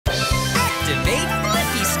Activate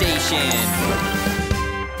Blippi Station.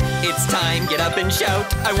 It's time, get up and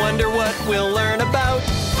shout. I wonder what we'll learn about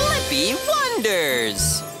Blippi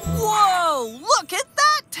Wonders. Whoa, look at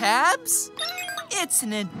that, Tabs. It's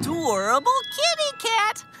an adorable kitty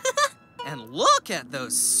cat. And look at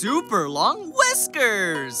those super long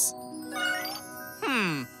whiskers.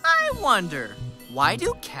 I wonder, why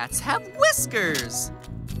do cats have whiskers?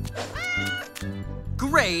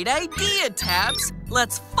 Great idea, Tabs.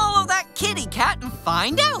 Let's follow that kitty cat and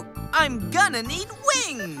find out. I'm gonna need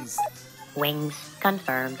wings. Wings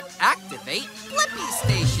confirmed. Activate Blippi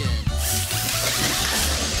Station.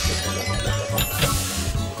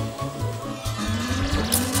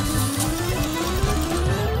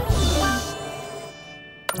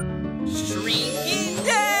 Shrinking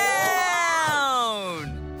down!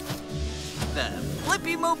 The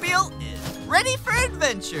Blippi-mobile is ready for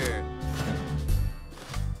adventure.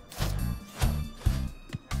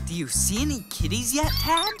 Do you see any kitties yet,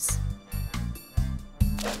 Tabs?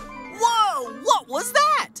 Whoa! What was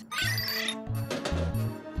that?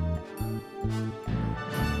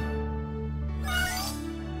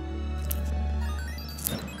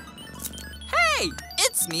 Hey!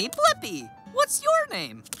 It's me, Blippi. What's your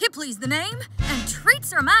name? Kipley's the name, and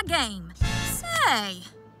treats are my game. Say,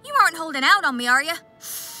 you aren't holding out on me, are you?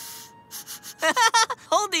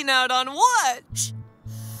 Holding out on what? Shh.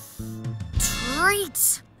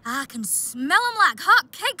 Treats. I can smell them like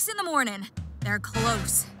hot cakes in the morning. They're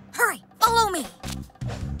close. Hurry, follow me.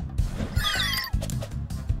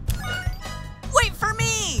 Wait for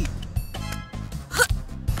me!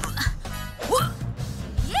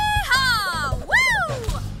 Yeehaw!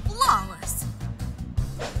 Woo! Flawless.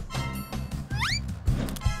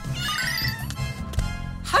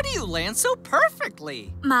 How do you land so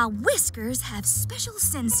perfectly? My whiskers have special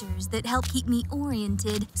sensors that help keep me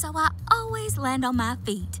oriented, so I always land on my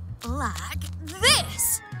feet. Like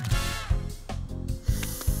this.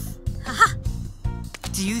 Haha.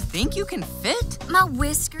 Do you think you can fit? My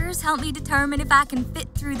whiskers help me determine if I can fit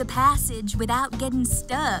through the passage without getting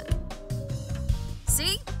stuck.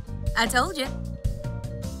 See? I told you.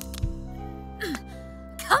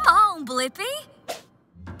 Come on, Blippi.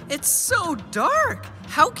 It's so dark.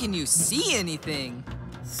 How can you see anything?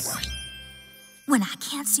 When I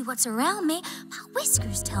can't see what's around me, my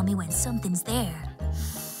whiskers tell me when something's there.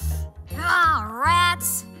 Ah,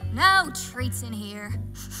 rats. No treats in here.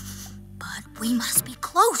 But we must be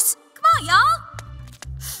close. Come on, y'all.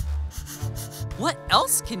 What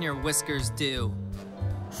else can your whiskers do?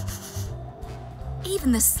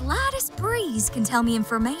 Even the slightest breeze can tell me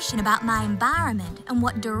information about my environment and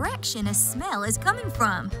what direction a smell is coming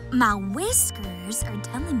from. My whiskers are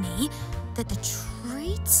telling me that the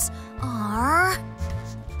treats are...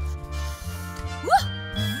 Woo!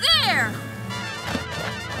 There!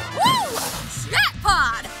 Woo!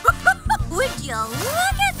 Jackpot! Would you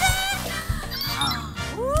look at that?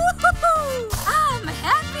 Woo-hoo-hoo! I'm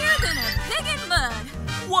happier than a pig in mud.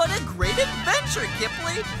 What a great adventure,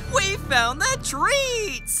 Kipley! We found the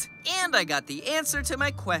treats! And I got the answer to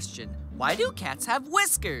my question. Why do cats have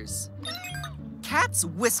whiskers? Cats'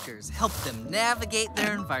 whiskers help them navigate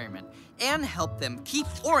their environment and help them keep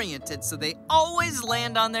oriented so they always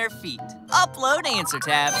land on their feet. Upload answer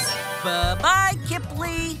tabs. Bye-bye,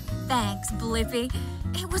 Kipley. Thanks, Blippi.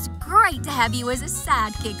 It was great to have you as a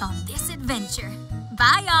sidekick on this adventure.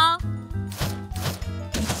 Bye, y'all.